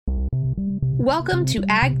Welcome to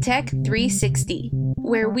AgTech 360,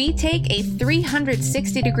 where we take a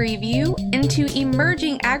 360-degree view into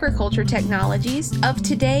emerging agriculture technologies of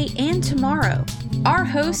today and tomorrow. Our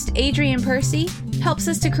host, Adrian Percy, helps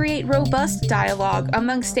us to create robust dialogue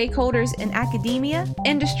among stakeholders in academia,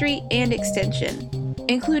 industry, and extension,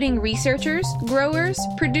 including researchers, growers,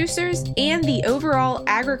 producers, and the overall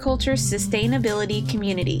agriculture sustainability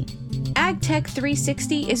community. AgTech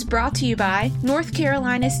 360 is brought to you by North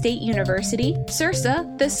Carolina State University,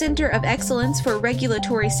 CIRSA, the Center of Excellence for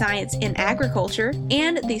Regulatory Science in Agriculture,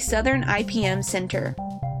 and the Southern IPM Center.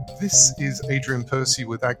 This is Adrian Percy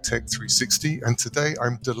with AgTech 360, and today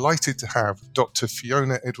I'm delighted to have Dr.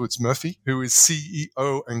 Fiona Edwards-Murphy, who is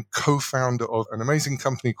CEO and co-founder of an amazing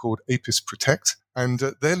company called Apis Protect, and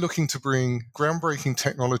they're looking to bring groundbreaking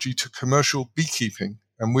technology to commercial beekeeping.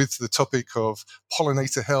 And with the topic of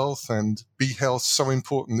pollinator health and bee health so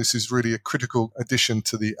important, this is really a critical addition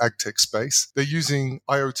to the agtech space. They're using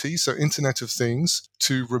IoT, so Internet of Things,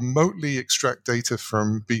 to remotely extract data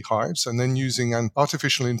from beehives, and then using an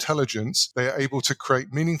artificial intelligence, they are able to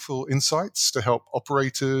create meaningful insights to help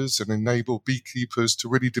operators and enable beekeepers to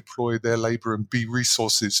really deploy their labor and bee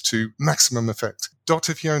resources to maximum effect.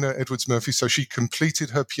 Dr. Fiona Edwards-Murphy, so she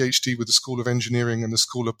completed her PhD with the School of Engineering and the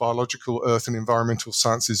School of Biological, Earth and Environmental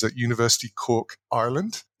Sciences at University Cork,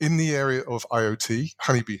 Ireland, in the area of IoT,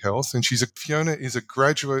 honeybee health. And Fiona is a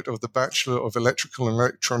graduate of the Bachelor of Electrical and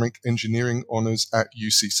Electronic Engineering Honours at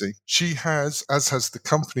UCC. She has, as has the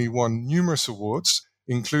company, won numerous awards,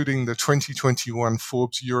 including the 2021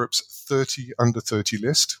 Forbes Europe's 30 Under 30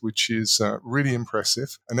 list, which is really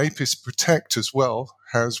impressive. And Apis Protect as well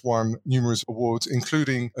has won numerous awards,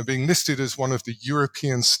 including being listed as one of the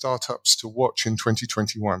European startups to watch in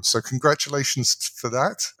 2021. So congratulations for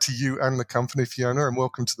that to you and the company, Fiona, and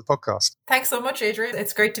welcome to the podcast. Thanks so much, Adrian.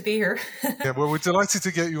 It's great to be here. Yeah, well, we're delighted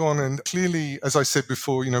to get you on. And clearly, as I said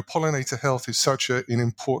before, pollinator health is such an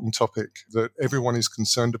important topic that everyone is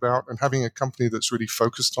concerned about. And having a company that's really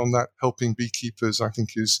focused on that, helping beekeepers, I think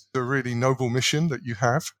is a really noble mission that you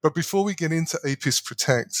have. But before we get into Apis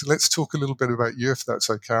Protect, let's talk a little bit about you, if that's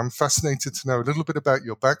okay. I'm fascinated to know a little bit about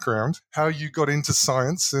your background, how you got into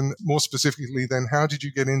science, and more specifically then, how did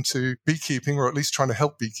you get into beekeeping, or at least trying to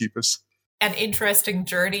help beekeepers? An interesting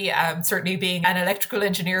journey, certainly being an electrical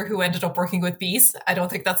engineer who ended up working with bees. I don't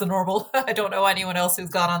think that's a normal. I don't know anyone else who's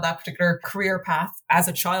gone on that particular career path. As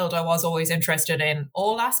a child, I was always interested in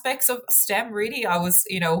all aspects of STEM, really. I was,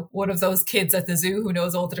 one of those kids at the zoo who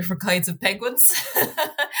knows all the different kinds of penguins.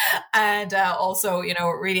 And also,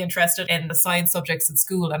 really interested in the science subjects in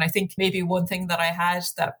school. And I think maybe one thing that I had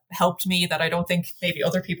that helped me that I don't think maybe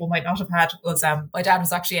other people might not have had was my dad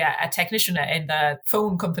was actually a technician in the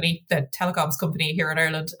phone company, the telecoms company here in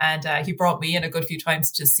Ireland. And he brought me in a good few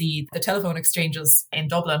times to see the telephone exchanges in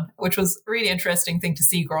Dublin, which was a really interesting thing to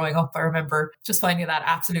see growing up. I remember just finding that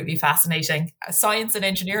absolutely fascinating. Science and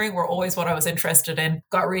engineering were always what I was interested in.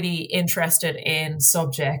 Got really interested in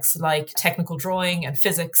subjects like technical drawing and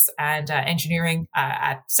physics and engineering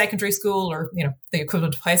at secondary school, or, the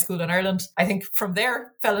equivalent of high school in Ireland. I think from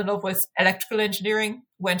there, fell in love with electrical engineering,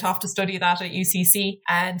 went off to study that at UCC,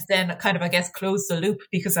 and then kind of, closed the loop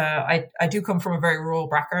because I do come from a very rural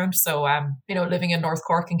background. So, living in North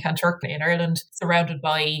Cork in Kanturk in Ireland, surrounded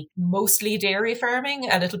by mostly dairy farming,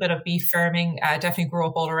 a little bit of beef farming. I definitely grew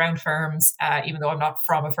up all around farms, even though I'm not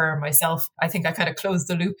from a farm myself. I think I kind of closed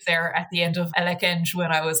the loop there at the end of Elec Eng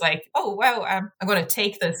when I was like, oh, wow, I'm going to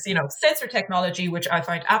take this, sensor technology, which I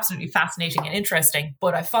find absolutely fascinating and interesting.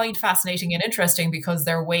 But I find fascinating and interesting because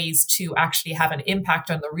there are ways to actually have an impact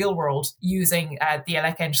on the real world using the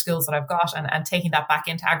Elec Eng skills that I've got and taking that back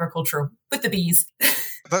into agriculture with the bees.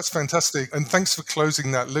 That's fantastic. And thanks for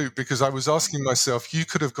closing that loop, because I was asking myself, you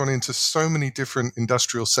could have gone into so many different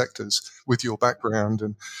industrial sectors with your background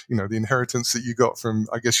and, the inheritance that you got from,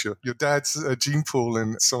 I guess, your dad's gene pool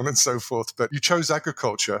and so on and so forth. But you chose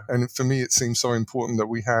agriculture. And for me, it seems so important that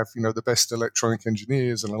we have, the best electronic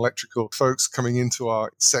engineers and electrical folks coming into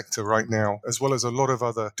our sector right now, as well as a lot of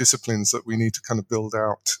other disciplines that we need to kind of build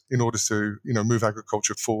out in order to, move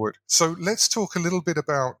agriculture forward. So let's talk a little bit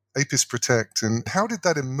about Apis Protect, and how did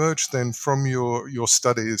that emerge then from your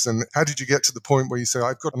studies, and how did you get to the point where you say,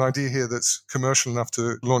 I've got an idea here that's commercial enough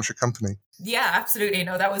to launch a company? Yeah, absolutely.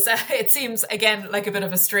 No, that was, it seems again like a bit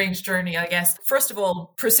of a strange journey, I guess. First of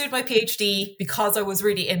all, pursued my PhD because I was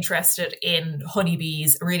really interested in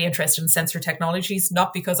honeybees, really interested in sensor technologies,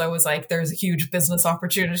 not because I was like, there's a huge business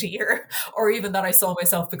opportunity here, or even that I saw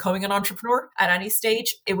myself becoming an entrepreneur at any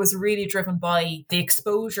stage. It was really driven by the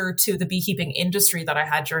exposure to the beekeeping industry that I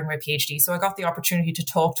had during my PhD. So I got the opportunity to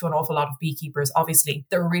talk to an awful lot of beekeepers. Obviously,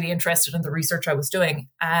 they were really interested in the research I was doing.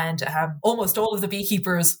 And almost all of the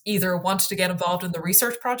beekeepers either wanted to get involved in the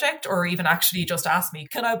research project or even actually just asked me,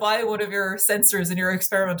 can I buy one of your sensors in your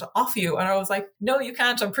experiment off you? And I was like, no, you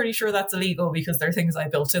can't. I'm pretty sure that's illegal because they're things I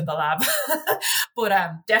built in the lab. But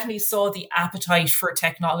definitely saw the appetite for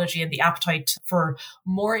technology and the appetite for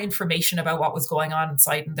more information about what was going on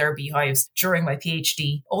inside in their beehives during my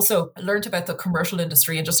PhD. Also learned about the commercial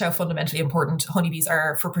industry and just how fundamentally important honeybees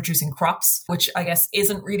are for producing crops, which I guess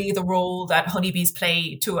isn't really the role that honeybees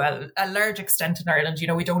play to a large extent in Ireland. You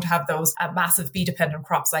know, we don't have those massive bee-dependent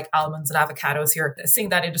crops like almonds and avocados here. Seeing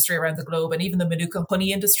that industry around the globe, and even the Manuka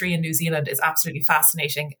honey industry in New Zealand, is absolutely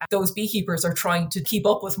fascinating. Those beekeepers are trying to keep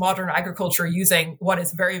up with modern agriculture using what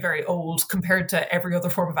is very, very old compared to every other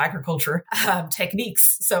form of agriculture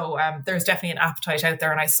techniques. So there's definitely an appetite out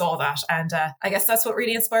there, and I saw that. And I guess that's what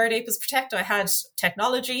really inspired Apis Protect. I had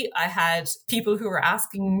technology, I had people who were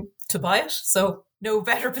asking to buy it. So no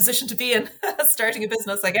better position to be in starting a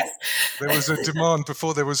business, I guess. There was a demand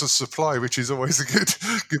before there was a supply, which is always a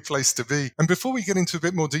good place to be. And before we get into a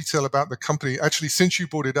bit more detail about the company, actually, since you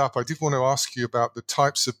brought it up, I did want to ask you about the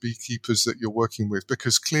types of beekeepers that you're working with,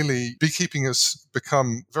 because clearly beekeeping has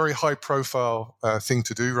become a very high profile thing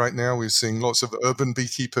to do right now. We're seeing lots of urban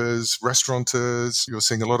beekeepers, restaurateurs. You're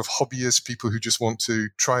seeing a lot of hobbyists, people who just want to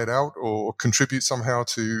try it out or contribute somehow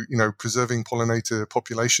to, preserving pollinator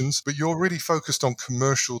populations. But you're really focused on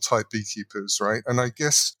commercial type beekeepers, right? And I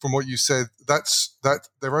guess from what you said, that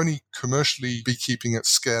they're only commercially beekeeping at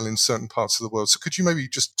scale in certain parts of the world. So could you maybe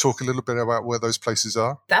just talk a little bit about where those places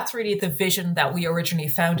are? That's really the vision that we originally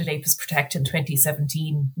founded Apis Protect in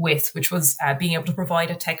 2017 with, which was being able to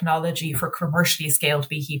provide a technology for commercially scaled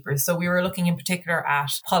beekeepers. So we were looking in particular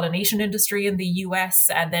at pollination industry in the US,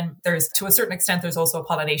 and then to a certain extent, there's also a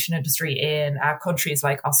pollination industry in countries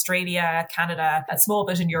like Australia, Canada, a small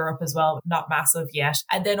bit in Europe as well, not massive yet.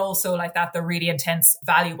 And then also like that, the really intense,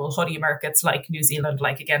 valuable honey markets like New Zealand,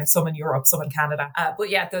 like again, some in Europe, some in Canada. But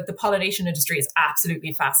yeah, the pollination industry is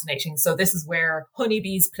absolutely fascinating. So this is where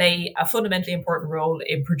honeybees play a fundamentally important role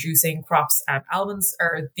in producing crops. Almonds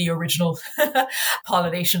are the original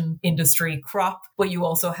pollination industry crop, but you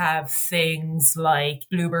also have things like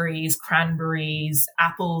blueberries, cranberries,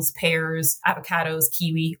 apples, pears, avocados,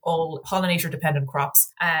 kiwi, all pollinator dependent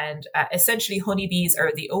crops. And essentially honeybees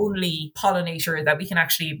are the only pollinator that we can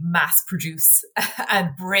actually mass produce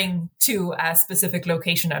and bring to a specific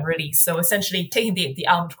location and release. So essentially taking the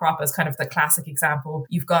almond crop as kind of the classic example,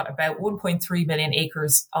 you've got about 1.3 million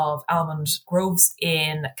acres of almond groves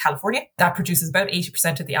in California. That produces about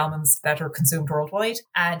 80% of the almonds that are consumed worldwide.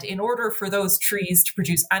 And in order for those trees to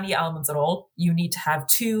produce any almonds at all, you need to have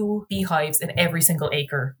 2 beehives in every single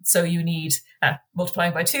acre. So you need,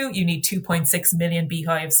 multiplying by 2, you need 2.6 million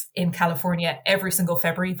beehives in California every single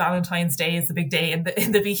February. Valentine's Day is the big day in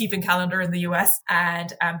the beekeeping calendar in the US.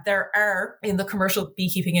 And there are, in the commercial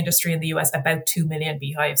beekeeping industry in the US, about 2 million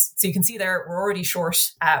beehives. So you can see there, we're already short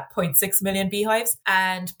 0.6 million beehives.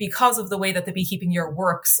 And because of the way that the beekeeping year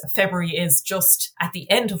works, February is just at the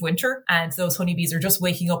end of winter, and those honeybees are just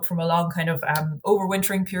waking up from a long kind of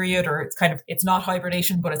overwintering period, or it's not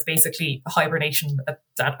hibernation, but it's basically hibernation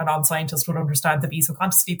that a non-scientist would understand. The bees have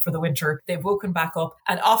gone to sleep for the winter. They've woken back up.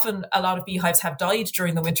 And often a lot of beehives have died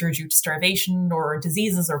during the winter due to starvation or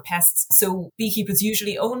diseases or pests. So beekeepers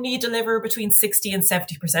usually only deliver between 60 and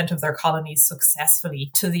 70% of their colonies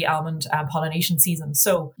successfully to the almond pollination season.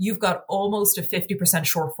 So you've got almost a 50%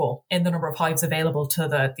 shortfall in the number of hives available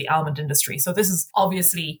to the almond industry. So this has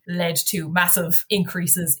obviously led to massive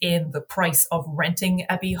increases in the price of renting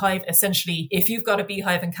a beehive. Essentially, if you've got a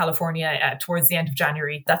beehive in California towards the end of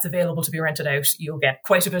January that's available to be rented out, you'll get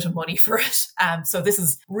quite a bit of money for it. So this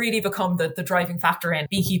has really become the driving factor in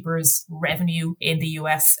beekeepers' revenue in the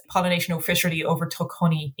US. Pollination officially overtook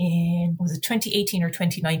honey in, was it 2018 or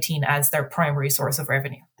 2019 as their primary source of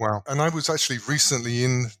revenue. Wow. And I was actually recently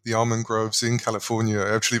in the almond groves in California.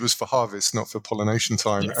 Actually, it was for harvest, not for pollination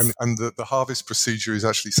time. Yes. And the harvest procedure is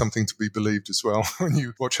actually something to be believed as well. When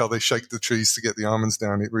you watch how they shake the trees to get the almonds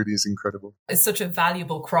down, it really is incredible. It's such a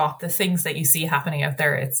valuable crop. The things that you see happening out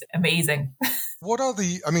there, it's amazing. What are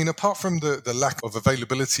apart from the lack of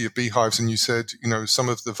availability of beehives, and you said, some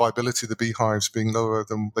of the viability of the beehives being lower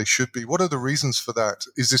than they should be, what are the reasons for that?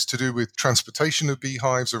 Is this to do with transportation of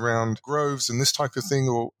beehives around groves and this type of thing?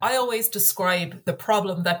 Or I always describe the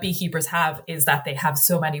problem that beekeepers have is that they have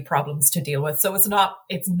so many problems to deal with. So it's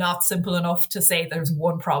not simple enough to say there's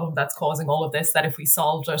one problem that's causing all of this, that if we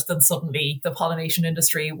solved it, then suddenly the pollination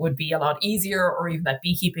industry would be a lot easier, or even that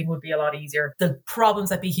beekeeping would be a lot easier. The problems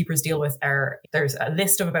that beekeepers deal with there's a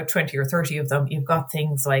list of about 20 or 30 of them. You've got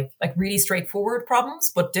things like really straightforward problems,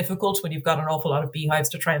 but difficult when you've got an awful lot of beehives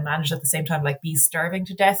to try and manage at the same time, like bees starving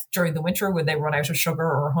to death during the winter when they run out of sugar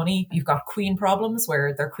or honey. You've got queen problems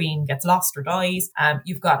where their queen gets lost or dies.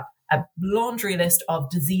 You've got a laundry list of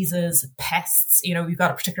diseases, pests. We've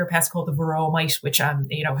got a particular pest called the varroa mite, which,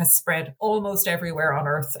 has spread almost everywhere on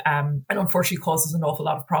Earth, and unfortunately causes an awful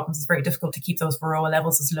lot of problems. It's very difficult to keep those varroa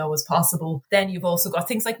levels as low as possible. Then you've also got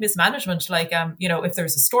things like mismanagement, like, if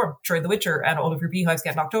there's a storm during the winter and all of your beehives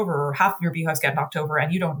get knocked over, or half of your beehives get knocked over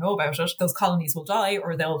and you don't know about it, those colonies will die,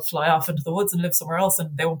 or they'll fly off into the woods and live somewhere else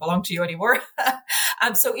and they won't belong to you anymore.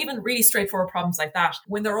 So even really straightforward problems like that,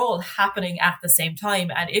 when they're all happening at the same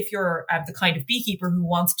time, and if you're the kind of beekeeper who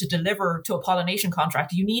wants to deliver to a pollination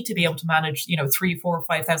contract, you need to be able to manage, 3, 4,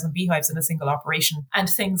 5,000 beehives in a single operation. And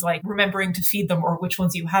things like remembering to feed them, or which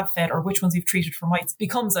ones you have fed, or which ones you've treated for mites,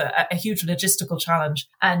 becomes a huge logistical challenge.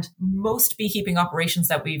 And most beekeeping operations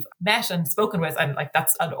that we've met and spoken with, and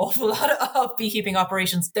that's an awful lot of beekeeping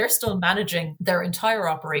operations, they're still managing their entire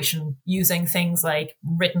operation using things like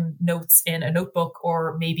written notes in a notebook,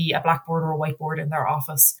 or maybe a blackboard or a whiteboard in their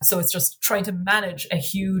office. So it's just trying to manage a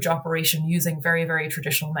huge operation using very, very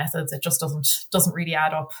traditional methods. It just doesn't really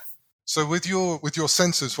add up. So with your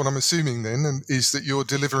sensors, what I'm assuming then is that you're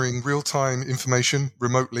delivering real-time information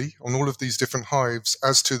remotely on all of these different hives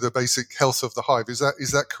as to the basic health of the hive. Is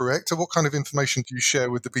that correct? And what kind of information do you share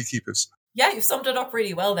with the beekeepers? Yeah, you've summed it up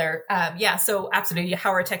really well there. So absolutely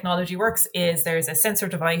how our technology works is there's a sensor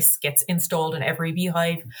device gets installed in every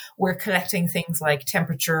beehive. We're collecting things like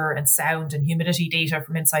temperature and sound and humidity data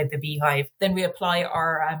from inside the beehive. Then we apply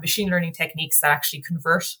our machine learning techniques that actually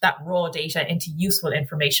convert that raw data into useful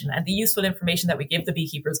information. And the useful information that we give the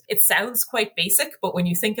beekeepers, it sounds quite basic, but when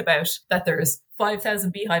you think about that there's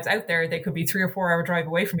 5,000 beehives out there, they could be 3 or 4 hour drive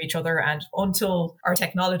away from each other. And until our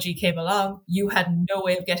technology came along, you had no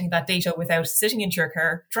way of getting that data without sitting into your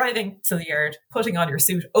car, driving to the yard, putting on your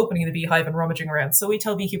suit, opening the beehive and rummaging around. So we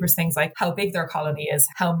tell beekeepers things like how big their colony is,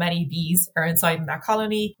 how many bees are inside in that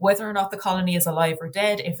colony, whether or not the colony is alive or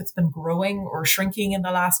dead, if it's been growing or shrinking in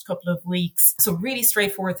the last couple of weeks. So really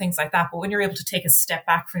straightforward things like that. But when you're able to take a step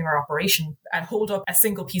back from your operation and hold up a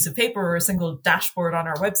single piece of paper or a single dashboard on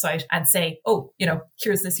our website and say,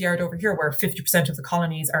 here's this yard over here where 50% of the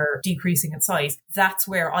colonies are decreasing in size. That's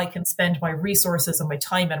where I can spend my resources and my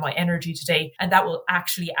time and my energy today. And that will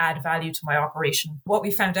actually add value to my operation. What we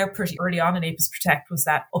found out pretty early on in Apis Protect was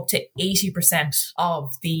that up to 80%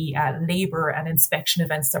 of the labor and inspection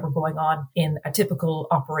events that were going on in a typical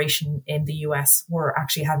operation in the US were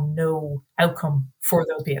actually having no outcome for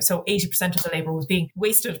those bees. So 80% of the labor was being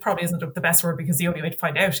wasted. Probably isn't the best word, because the only way to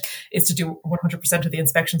find out is to do 100% of the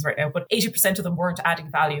inspections right now. But 80% of them weren't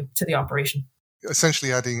adding value to the operation.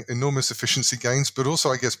 Essentially adding enormous efficiency gains, but also,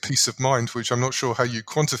 I guess, peace of mind, which I'm not sure how you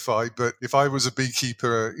quantify, but if I was a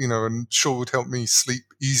beekeeper, and sure would help me sleep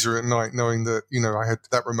easier at night knowing that, I had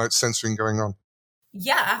that remote sensoring going on.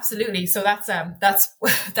 Yeah, absolutely. So that's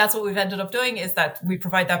what we've ended up doing, is that we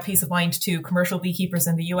provide that peace of mind to commercial beekeepers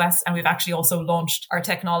in the US. And we've actually also launched our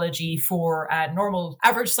technology for normal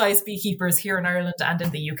average sized beekeepers here in Ireland and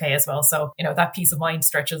in the UK as well. So, that peace of mind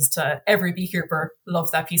stretches to every beekeeper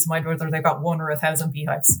loves that peace of mind, whether they've got 1 or 1,000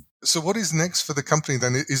 beehives. So what is next for the company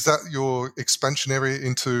then? Is that your expansion area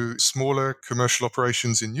into smaller commercial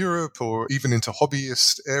operations in Europe, or even into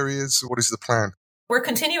hobbyist areas? What is the plan? We're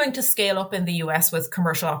continuing to scale up in the US with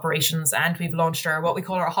commercial operations, and we've launched what we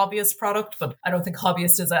call our hobbyist product, but I don't think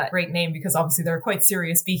hobbyist is a great name, because obviously there are quite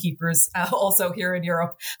serious beekeepers also here in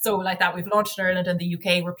Europe. So like that, we've launched in Ireland and the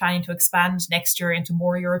UK. We're planning to expand next year into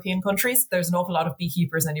more European countries. There's an awful lot of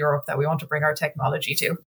beekeepers in Europe that we want to bring our technology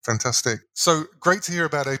to. Fantastic. So great to hear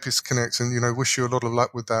about Apis Connect, and, wish you a lot of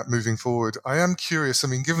luck with that moving forward. I am curious,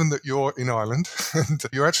 given that you're in Ireland and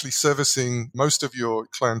you're actually servicing most of your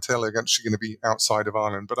clientele are actually going to be outside of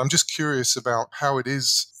Ireland, but I'm just curious about how it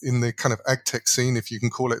is in the kind of ag tech scene, if you can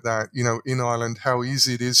call it that, in Ireland, how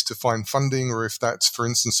easy it is to find funding, or if that's, for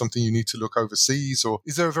instance, something you need to look overseas, or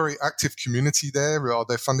is there a very active community there? Are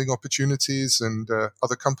there funding opportunities and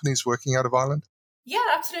other companies working out of Ireland? Yeah,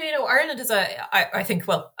 absolutely. Ireland is I think,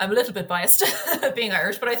 well, I'm a little bit biased being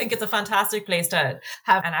Irish, but I think it's a fantastic place to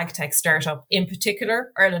have an ag tech startup. In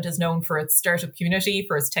particular, Ireland is known for its startup community,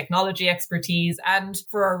 for its technology expertise, and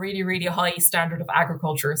for a really, really high standard of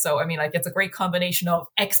agriculture. So, I mean, like, it's a great combination of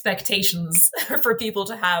expectations for people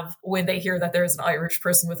to have when they hear that there's an Irish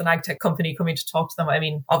person with an ag tech company coming to talk to them. I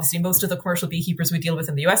mean, obviously, most of the commercial beekeepers we deal with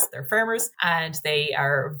in the US, they're farmers, and they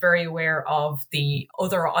are very aware of the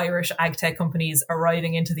other Irish ag tech companies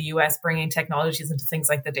arriving into the US, bringing technologies into things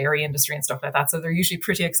like the dairy industry and stuff like that. So they're usually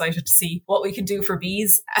pretty excited to see what we can do for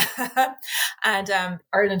bees. And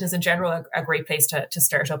Ireland is in general a great place to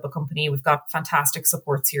start up a company. We've got fantastic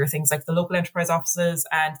supports here. Things like the local enterprise offices,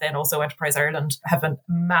 and then also Enterprise Ireland have been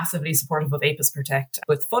massively supportive of APIS Protect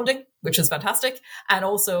with funding, which is fantastic. And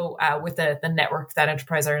also with the network that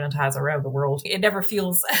Enterprise Ireland has around the world. It never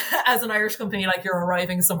feels as an Irish company like you're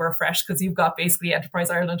arriving somewhere fresh, because you've got basically Enterprise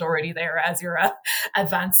Ireland already there as your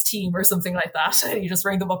advanced team or something like that. You just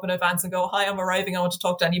ring them up in advance and go, hi, I'm arriving. I want to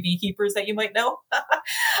talk to any beekeepers that you might know.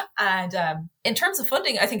 And in terms of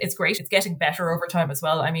funding, I think it's great. It's getting better over time as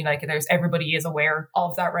well. I mean, like, everybody is aware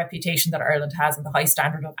of that reputation that Ireland has and the high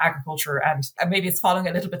standard of agriculture. And maybe it's following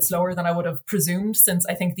a little bit slower than I would have presumed, since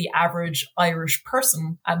I think the average Irish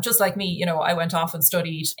person, just like me, I went off and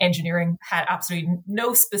studied engineering, had absolutely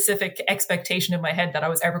no specific expectation in my head that I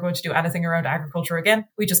was ever going to do anything around agriculture again.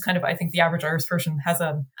 We just kind of, I think the average Irish person has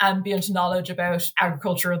an ambient knowledge about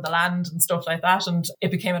agriculture and the land and stuff like that. And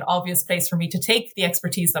it became an obvious place for me to take the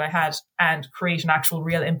expertise that I had and create an actual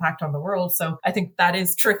real impact on the world. So I think that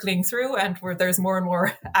is trickling through, and where there's more and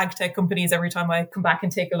more ag tech companies every time I come back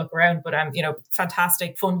and take a look around. But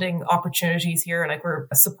fantastic funding opportunities here. Like, we're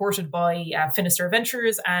supported by Finisterre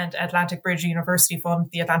Ventures and Atlantic Bridge University Fund.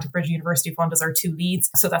 The Atlantic Bridge University Fund is our two leads.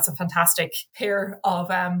 So that's a fantastic pair of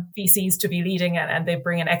VCs to be leading, and they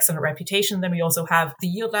bring an excellent reputation. Then we also have the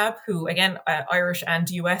Yield Lab, who, again, Irish and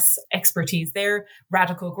US expertise there.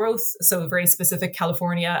 Radical Growth, so very specific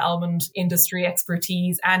California almond industry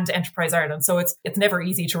expertise, and Enterprise Ireland. So it's never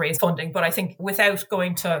easy to raise funding, but I think without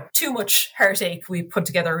going to too much heartache, we put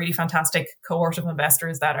together a really fantastic cohort of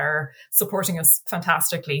investors that are supporting us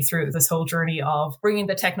fantastically through this whole journey of bringing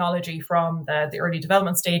the technology from the early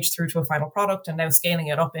development stage through to a final product, and now scaling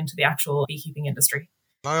it up into the actual beekeeping industry.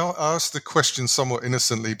 I asked the question somewhat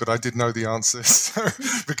innocently, but I did know the answers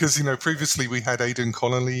because, previously we had Aidan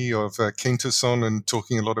Connolly of Quintus on and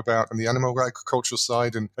talking a lot about the animal agricultural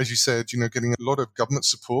side. And as you said, getting a lot of government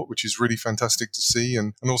support, which is really fantastic to see.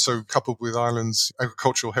 And also coupled with Ireland's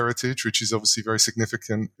agricultural heritage, which is obviously very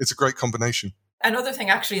significant. It's a great combination. Another thing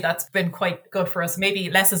actually that's been quite good for us, maybe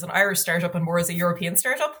less as an Irish startup and more as a European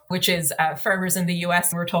startup, which is farmers in the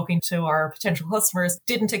US. We're talking to our potential customers,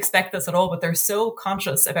 didn't expect this at all, but they're so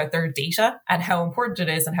conscious about their data and how important it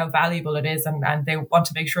is and how valuable it is. And they want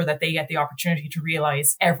to make sure that they get the opportunity to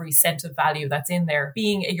realize every cent of value that's in there.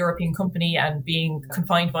 Being a European company and being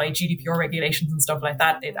confined by GDPR regulations and stuff like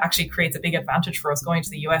that, it actually creates a big advantage for us going to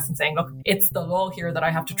the US and saying, look, it's the law here that I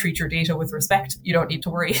have to treat your data with respect. You don't need to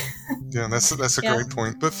worry. Yeah, that's a great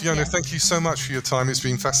point. But Fiona, thank you so much for your time. It's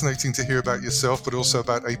been fascinating to hear about yourself, but also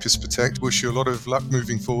about APIS Protect. Wish you a lot of luck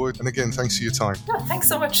moving forward. And again, thanks for your time. Yeah, thanks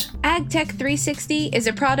so much. AgTech 360 is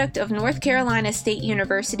a product of North Carolina State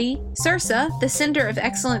University, CIRSA, the Center of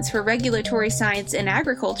Excellence for Regulatory Science in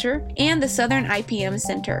Agriculture, and the Southern IPM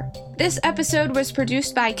Center. This episode was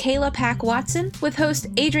produced by Kayla Pack Watson with host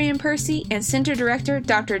Adrian Percy and Center Director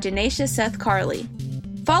Dr. Denisha Seth Carley.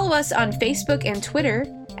 Follow us on Facebook and Twitter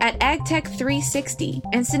at AgTech360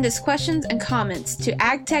 and send us questions and comments to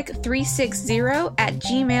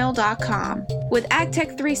agtech360@gmail.com. With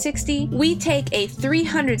AgTech360, we take a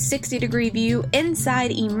 360-degree view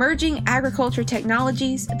inside emerging agriculture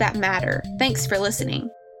technologies that matter. Thanks for listening.